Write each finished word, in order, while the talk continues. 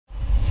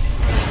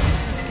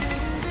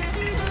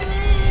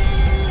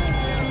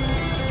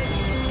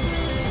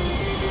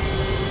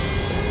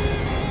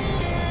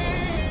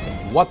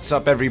What's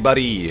up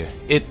everybody?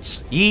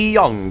 It's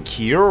Young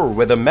here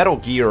with a Metal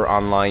Gear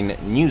Online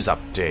news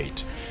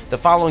update. The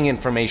following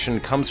information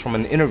comes from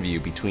an interview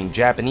between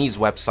Japanese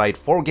website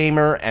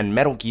 4Gamer and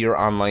Metal Gear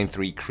Online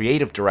 3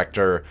 creative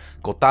director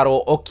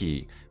Kotaro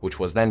Oki, which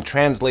was then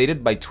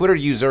translated by Twitter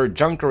user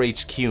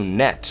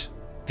JunkerHQNet.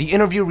 The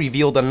interview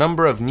revealed a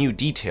number of new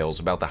details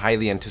about the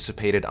highly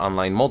anticipated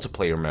online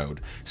multiplayer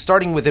mode,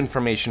 starting with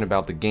information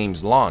about the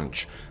game's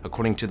launch.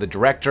 According to the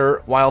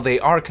director, while they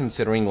are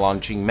considering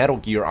launching Metal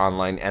Gear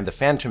Online and the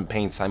Phantom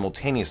Pain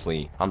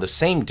simultaneously on the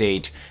same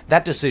date,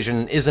 that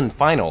decision isn't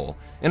final.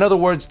 In other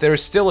words, there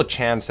is still a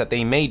chance that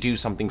they may do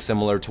something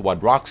similar to what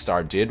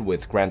Rockstar did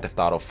with Grand Theft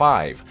Auto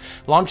 5.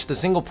 Launch the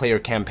single-player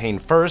campaign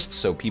first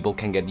so people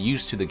can get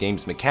used to the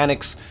game's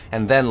mechanics,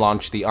 and then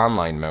launch the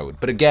online mode,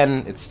 but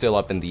again, it's still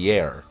up in the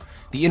air.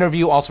 The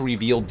interview also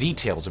revealed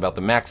details about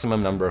the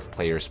maximum number of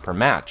players per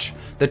match.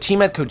 The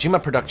team at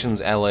Kojima Productions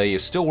LA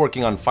is still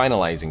working on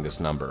finalizing this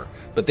number,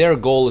 but their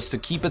goal is to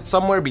keep it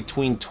somewhere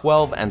between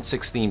 12 and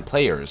 16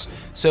 players,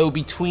 so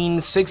between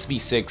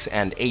 6v6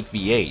 and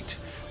 8v8.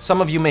 Some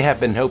of you may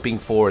have been hoping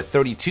for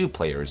 32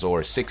 players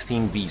or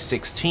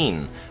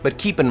 16v16, but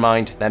keep in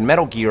mind that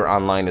Metal Gear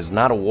Online is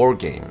not a war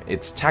game,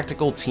 it's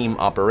tactical team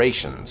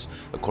operations.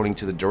 According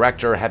to the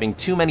director, having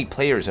too many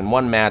players in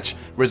one match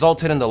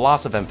resulted in the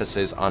loss of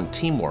emphasis on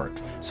teamwork,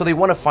 so they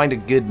want to find a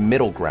good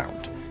middle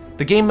ground.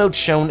 The game mode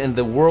shown in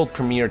the world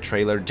premiere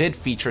trailer did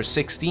feature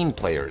 16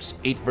 players,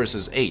 8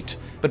 versus 8,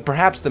 but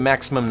perhaps the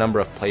maximum number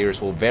of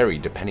players will vary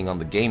depending on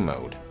the game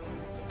mode.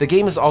 The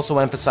game is also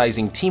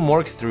emphasizing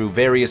teamwork through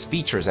various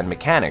features and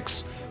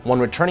mechanics. One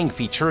returning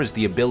feature is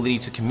the ability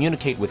to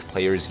communicate with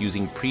players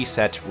using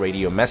preset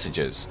radio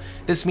messages.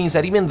 This means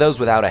that even those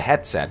without a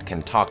headset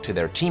can talk to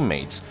their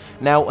teammates.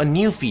 Now, a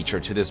new feature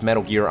to this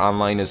Metal Gear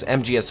Online is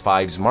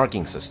MGS5's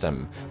marking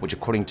system, which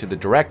according to the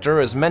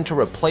director is meant to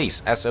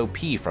replace SOP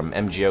from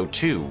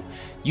MGO2.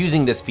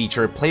 Using this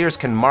feature, players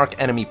can mark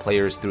enemy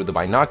players through the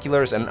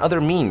binoculars and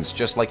other means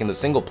just like in the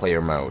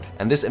single-player mode,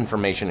 and this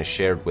information is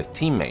shared with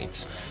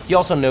teammates. He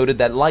also noted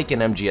that like in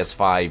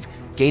MGS5,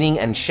 gaining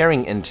and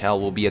sharing intel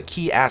will be a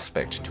key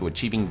aspect to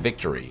achieving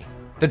victory.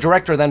 The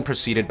director then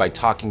proceeded by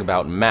talking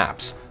about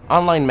maps.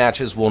 Online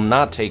matches will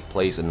not take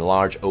place in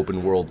large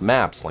open-world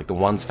maps like the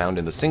ones found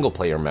in the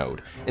single-player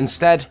mode.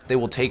 Instead, they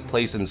will take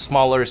place in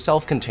smaller,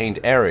 self-contained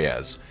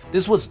areas.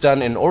 This was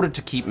done in order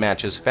to keep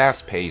matches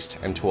fast-paced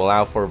and to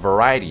allow for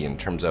variety in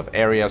terms of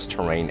areas,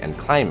 terrain, and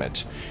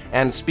climate.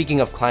 And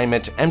speaking of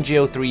climate,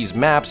 MGO3's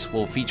maps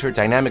will feature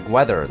dynamic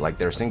weather like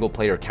their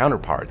single-player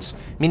counterparts,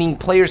 meaning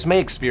players may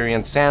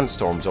experience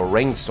sandstorms or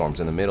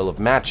rainstorms in the middle of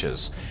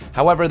matches.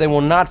 However, they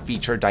will not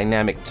feature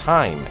dynamic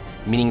time,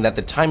 meaning that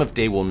the time of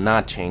day will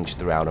not change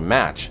throughout a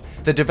match.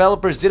 The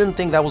developers didn't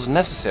think that was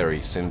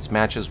necessary since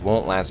matches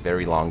won't last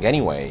very long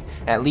anyway,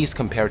 at least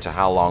compared to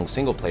how long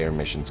single-player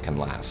missions can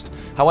last.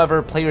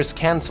 However, players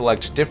can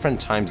select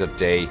different times of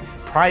day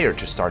prior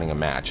to starting a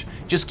match.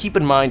 Just keep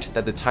in mind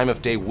that the time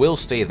of day will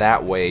stay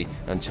that way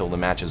until the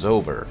match is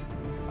over.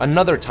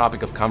 Another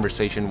topic of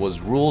conversation was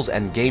rules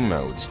and game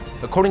modes.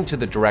 According to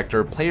the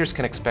director, players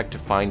can expect to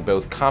find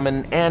both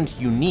common and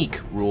unique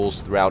rules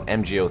throughout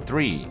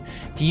MGO3.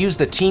 He used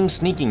the team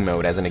sneaking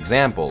mode as an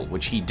example,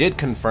 which he did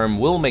confirm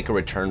will make a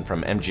return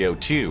from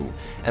MGO2.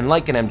 And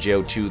like in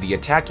MGO2, the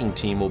attacking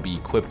team will be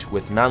equipped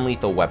with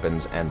non-lethal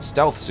weapons and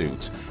stealth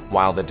suits,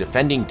 while the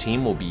defending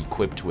team will be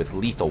equipped with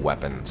lethal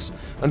weapons.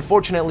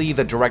 Unfortunately,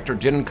 the director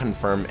didn't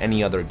confirm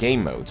any other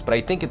game modes, but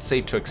I think it's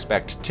safe to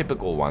expect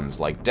typical ones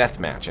like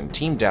Deathmatch and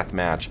Team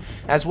Deathmatch,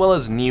 as well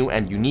as new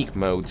and unique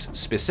modes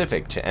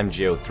specific to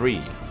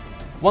MGO3.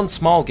 One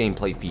small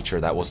gameplay feature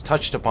that was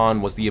touched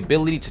upon was the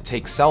ability to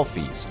take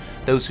selfies.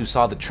 Those who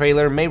saw the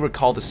trailer may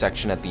recall the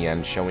section at the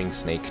end showing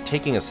Snake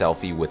taking a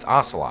selfie with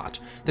Ocelot.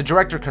 The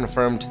director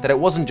confirmed that it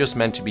wasn't just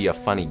meant to be a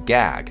funny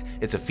gag,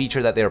 it's a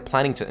feature that they are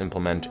planning to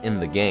implement in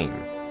the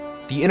game.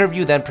 The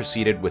interview then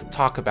proceeded with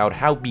talk about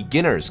how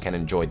beginners can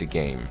enjoy the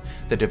game.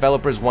 The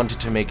developers wanted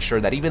to make sure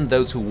that even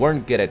those who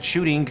weren't good at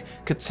shooting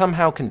could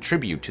somehow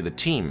contribute to the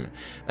team.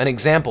 An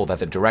example that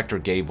the director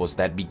gave was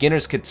that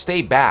beginners could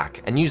stay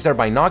back and use their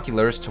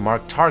binoculars to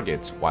mark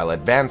targets, while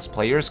advanced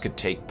players could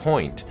take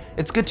point.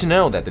 It's good to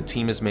know that the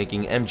team is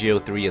making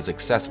MGO3 as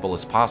accessible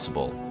as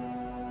possible.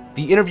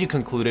 The interview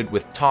concluded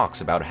with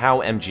talks about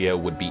how MGO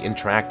would be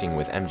interacting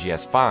with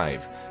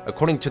MGS5.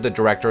 According to the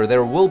director,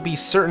 there will be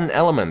certain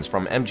elements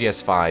from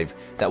MGS5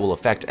 that will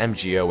affect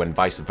MGO and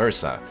vice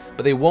versa,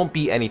 but they won't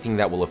be anything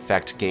that will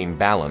affect game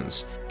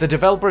balance. The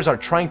developers are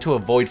trying to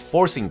avoid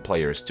forcing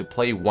players to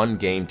play one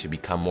game to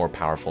become more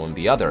powerful in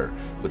the other,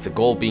 with the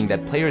goal being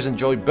that players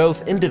enjoy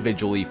both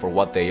individually for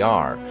what they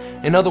are.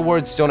 In other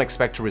words, don't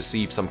expect to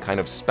receive some kind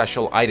of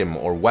special item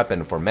or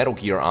weapon for Metal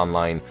Gear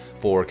Online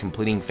for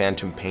completing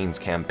Phantom Pain's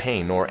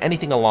campaign or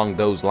anything along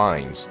those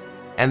lines.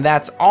 And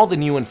that's all the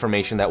new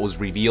information that was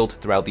revealed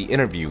throughout the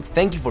interview.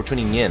 Thank you for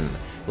tuning in.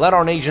 Let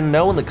our nation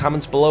know in the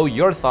comments below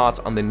your thoughts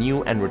on the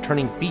new and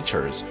returning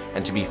features.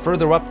 And to be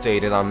further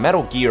updated on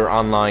Metal Gear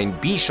Online,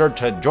 be sure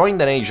to join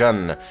the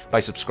nation by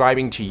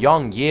subscribing to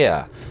Young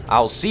Yeah.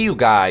 I'll see you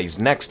guys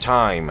next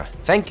time.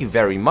 Thank you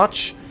very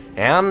much,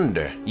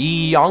 and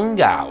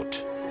Young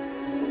out.